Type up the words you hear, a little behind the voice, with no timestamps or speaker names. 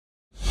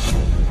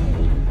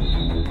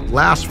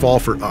Last fall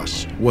for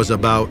us was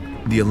about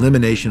the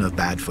elimination of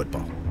bad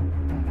football.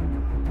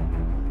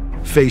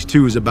 Phase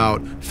 2 is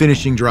about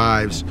finishing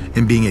drives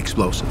and being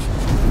explosive.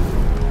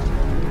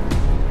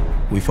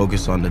 We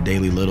focus on the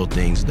daily little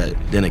things that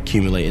then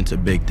accumulate into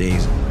big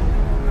things.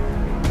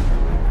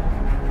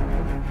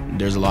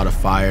 There's a lot of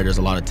fire, there's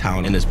a lot of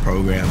talent in this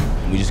program.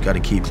 We just got to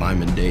keep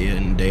climbing day in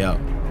and day out.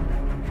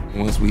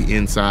 Once we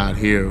inside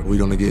here, we're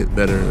going to get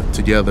better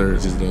together.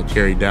 It's just going to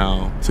carry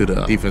down to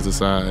the defensive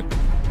side.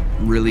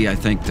 Really, I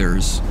think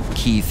there's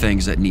key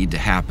things that need to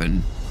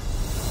happen.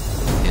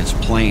 It's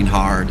playing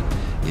hard,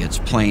 it's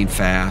playing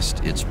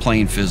fast, it's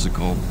playing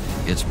physical,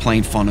 it's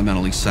playing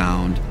fundamentally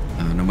sound,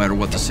 no matter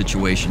what the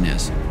situation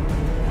is.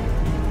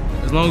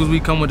 As long as we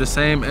come with the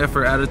same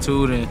effort,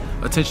 attitude, and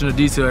attention to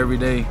detail every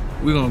day,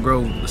 we're going to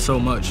grow so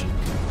much.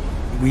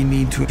 We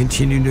need to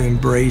continue to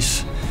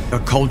embrace a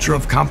culture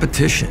of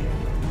competition.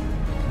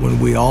 When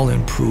we all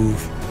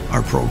improve,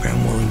 our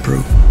program will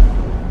improve.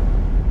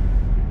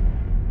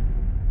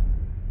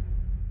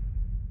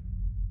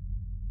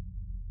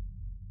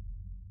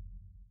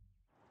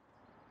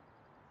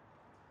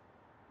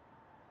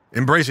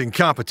 Embracing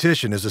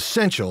competition is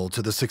essential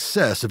to the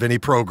success of any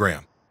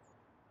program.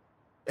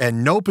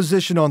 And no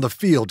position on the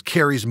field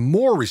carries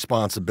more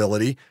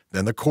responsibility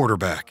than the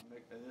quarterback.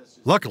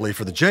 Luckily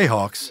for the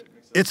Jayhawks,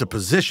 it's a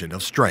position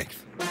of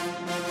strength.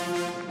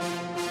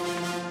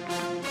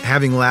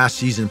 Having last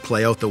season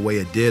play out the way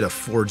it did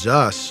affords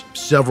us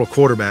several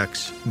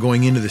quarterbacks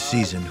going into the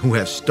season who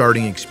have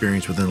starting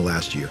experience within the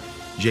last year.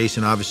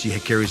 Jason obviously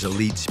carries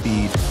elite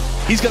speed.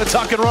 He's going to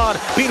tuck and run,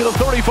 Bean to the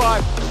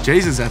 35.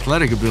 Jason's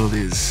athletic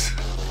ability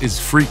is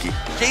freaky.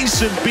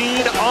 Jason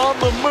Bean on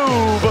the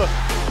move.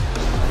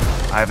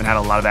 I haven't had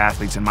a lot of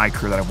athletes in my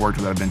career that I've worked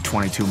with that have been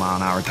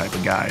 22-mile-an-hour type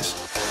of guys.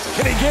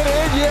 Can he get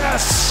in?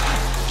 Yes!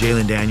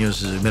 Jalen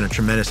Daniels has been a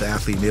tremendous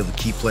athlete and be able to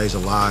keep plays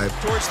alive.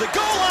 Towards the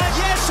goal line,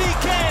 yes he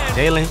can!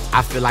 Jalen,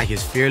 I feel like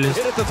he's fearless.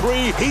 Hit at the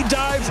 3, he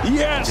dives,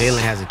 yes!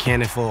 Jalen has a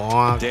cannon full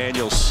arm.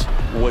 Daniels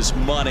was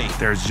money.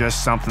 There's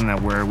just something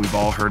that where we've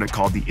all heard it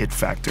called the it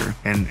factor,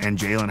 and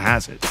Jalen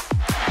has it.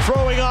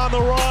 Throwing on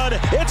the run,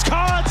 it's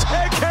caught,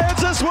 and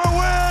Kansas will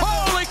win!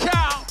 Holy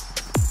cow!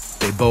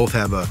 They both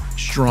have a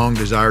strong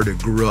desire to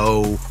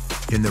grow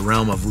in the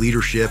realm of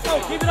leadership.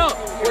 Keep it up,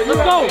 let's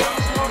go!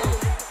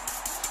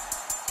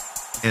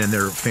 And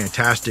they're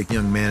fantastic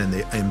young men and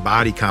they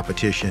embody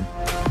competition.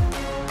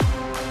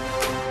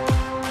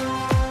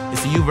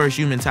 It's a you versus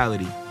you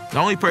mentality. The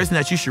only person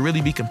that you should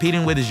really be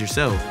competing with is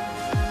yourself.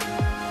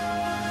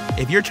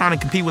 If you're trying to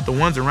compete with the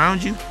ones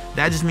around you,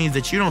 that just means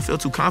that you don't feel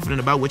too confident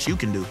about what you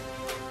can do.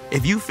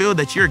 If you feel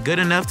that you're good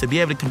enough to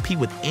be able to compete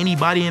with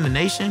anybody in the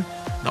nation,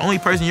 the only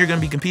person you're going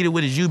to be competing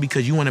with is you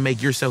because you want to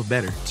make yourself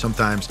better.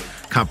 Sometimes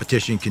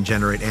competition can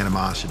generate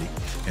animosity,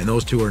 and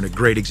those two are a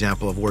great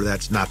example of where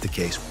that's not the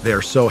case. They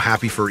are so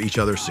happy for each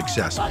other's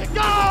success. Let's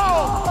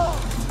go!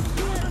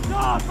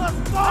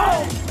 Let's go!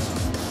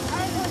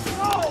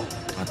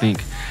 I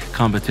think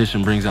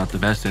competition brings out the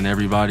best in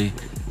everybody.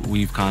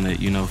 We've kind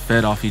of,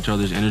 fed off each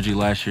other's energy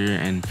last year,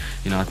 and,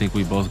 I think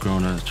we've both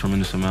grown a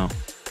tremendous amount.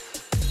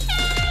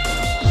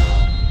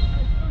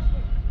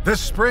 This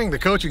spring, the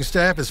coaching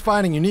staff is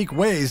finding unique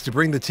ways to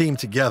bring the team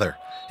together,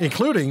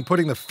 including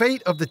putting the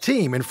fate of the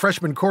team in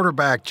freshman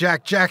quarterback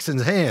Jack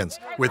Jackson's hands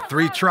with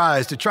 3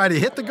 tries to try to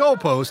hit the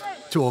goalpost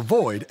to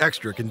avoid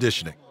extra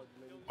conditioning.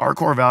 Our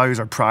core values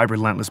are pride,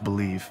 relentless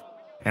belief.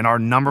 And our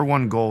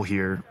 #1 goal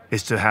here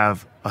is to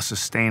have a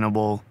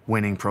sustainable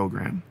winning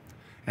program.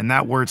 And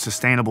that word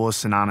sustainable is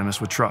synonymous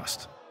with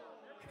trust.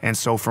 And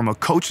so from a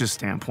coach's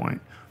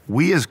standpoint,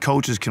 we as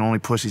coaches can only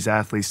push these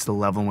athletes to the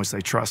level in which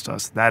they trust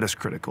us. That is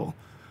critical.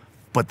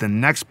 But the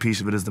next piece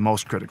of it is the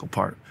most critical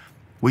part.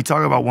 We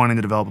talk about wanting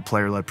to develop a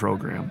player-led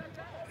program.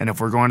 And if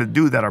we're going to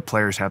do that, our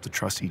players have to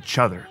trust each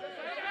other.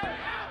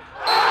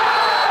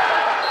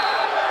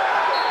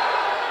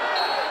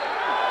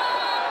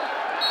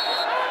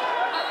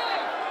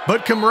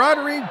 But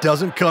camaraderie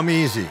doesn't come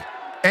easy.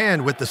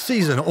 And with the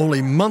season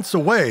only months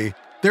away,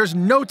 there's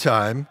no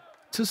time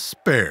to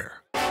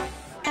spare. We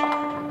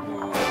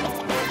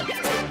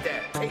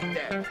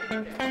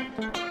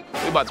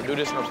about to do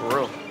this one for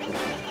real.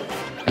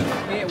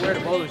 Can't wear the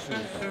bowling shoes.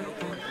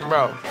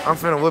 Bro, I'm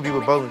finna whoop you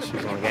with bowling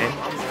shoes on, gang.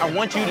 I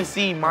want you to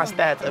see my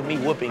stats of me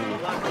whooping you.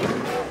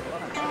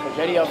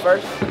 JD up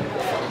first.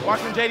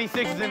 Watch them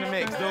JD6s in the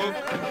mix, dude.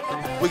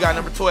 We got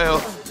number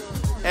 12,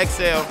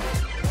 XL,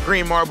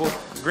 green marble.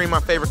 Green,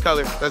 my favorite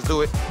color. Let's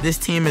do it. This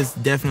team has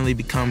definitely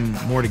become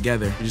more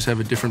together. We just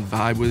have a different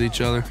vibe with each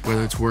other,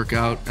 whether it's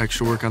workout,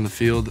 extra work on the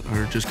field,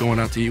 or just going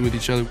out to eat with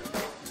each other.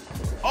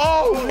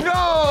 Oh,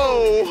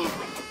 no!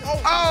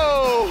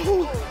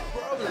 Oh!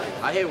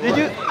 I hit one.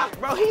 Did you?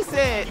 Bro, he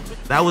said.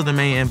 That was the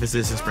main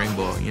emphasis in spring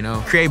ball,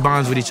 Create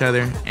bonds with each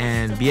other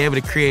and be able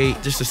to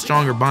create just a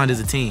stronger bond as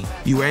a team.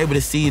 You were able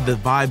to see the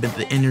vibe and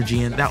the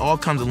energy, and that all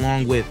comes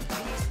along with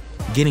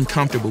getting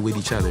comfortable with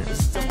each other.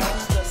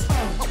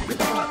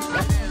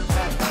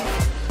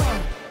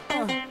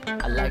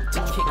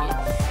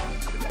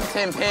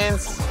 10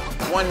 pins,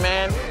 1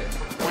 man,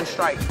 1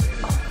 strike.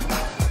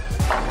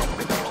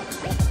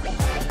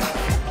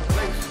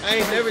 I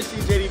ain't never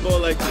seen JD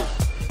ball like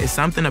this. It's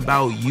something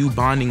about you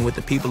bonding with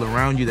the people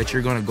around you that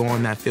you're gonna go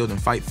on that field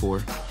and fight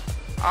for.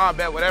 I'll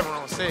bet whatever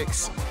on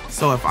 6.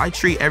 So if I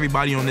treat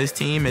everybody on this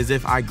team as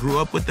if I grew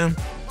up with them,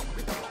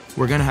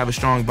 we're gonna have a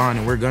strong bond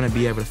and we're gonna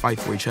be able to fight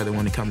for each other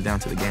when it comes down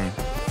to the game.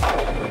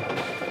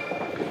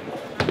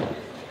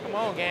 Come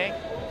on, gang.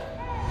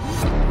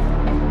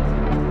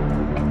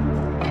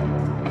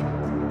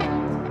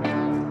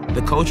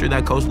 The culture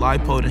that Coach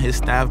Leipold and his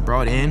staff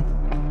brought in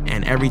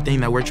and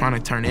everything that we're trying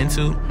to turn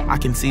into, I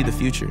can see the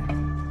future.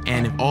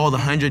 And if all the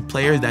 100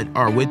 players that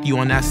are with you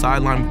on that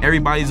sideline,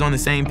 everybody's on the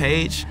same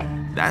page,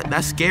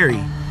 that's scary.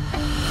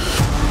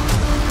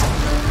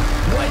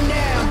 What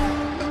now?